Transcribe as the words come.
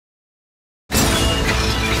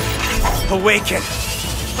Awaken!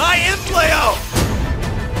 I am Leo!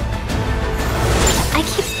 I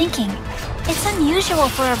keep thinking, it's unusual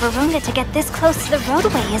for a Virunga to get this close to the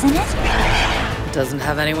roadway, isn't it? It doesn't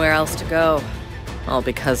have anywhere else to go. All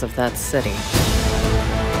because of that city.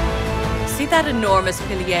 See that enormous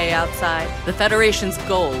pilier outside? The Federation's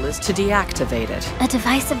goal is to deactivate it. A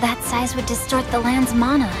device of that size would distort the land's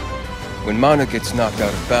mana. When mana gets knocked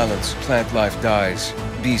out of balance, plant life dies,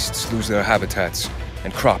 beasts lose their habitats,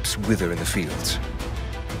 and crops wither in the fields.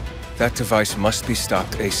 That device must be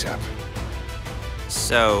stopped ASAP.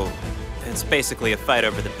 So, it's basically a fight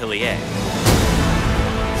over the pilier.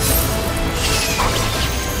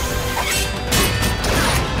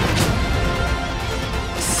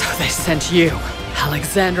 So they sent you,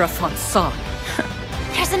 Alexandra von Song.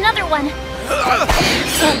 There's another one!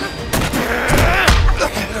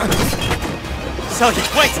 Celia,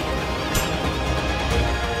 wait!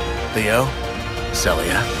 Leo?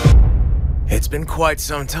 Celia? It's been quite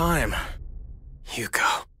some time. Hugo.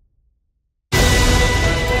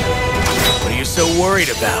 What are you so worried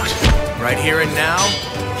about? Right here and now?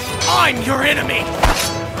 I'm your enemy!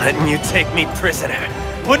 Letting you take me prisoner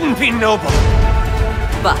wouldn't be noble.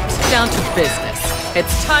 But, down to business.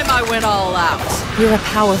 It's time I went all out. You're a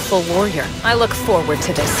powerful warrior. I look forward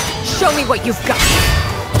to this. Show me what you've got.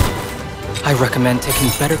 I recommend taking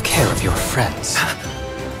better care of your friends.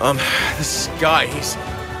 This guy, he's...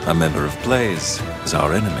 A member of Blaze is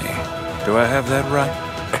our enemy. Do I have that right?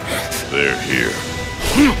 They're here.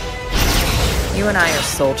 You and I are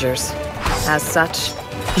soldiers. As such,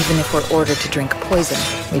 even if we're ordered to drink poison,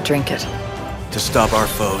 we drink it. To stop our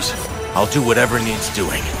foes, I'll do whatever needs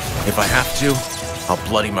doing. If I have to, I'll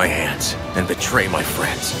bloody my hands and betray my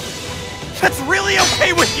friends. That's really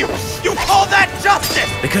okay with you! You call that justice!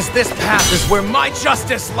 Because this path is where my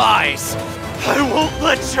justice lies! I won't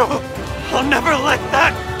let you! I'll never let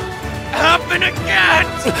that happen again!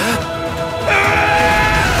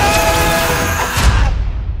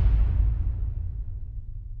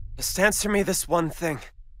 Just answer me this one thing.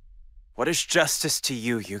 What is justice to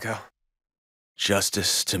you, Hugo?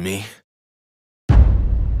 Justice to me?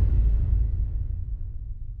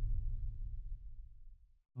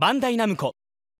 Bandai Namco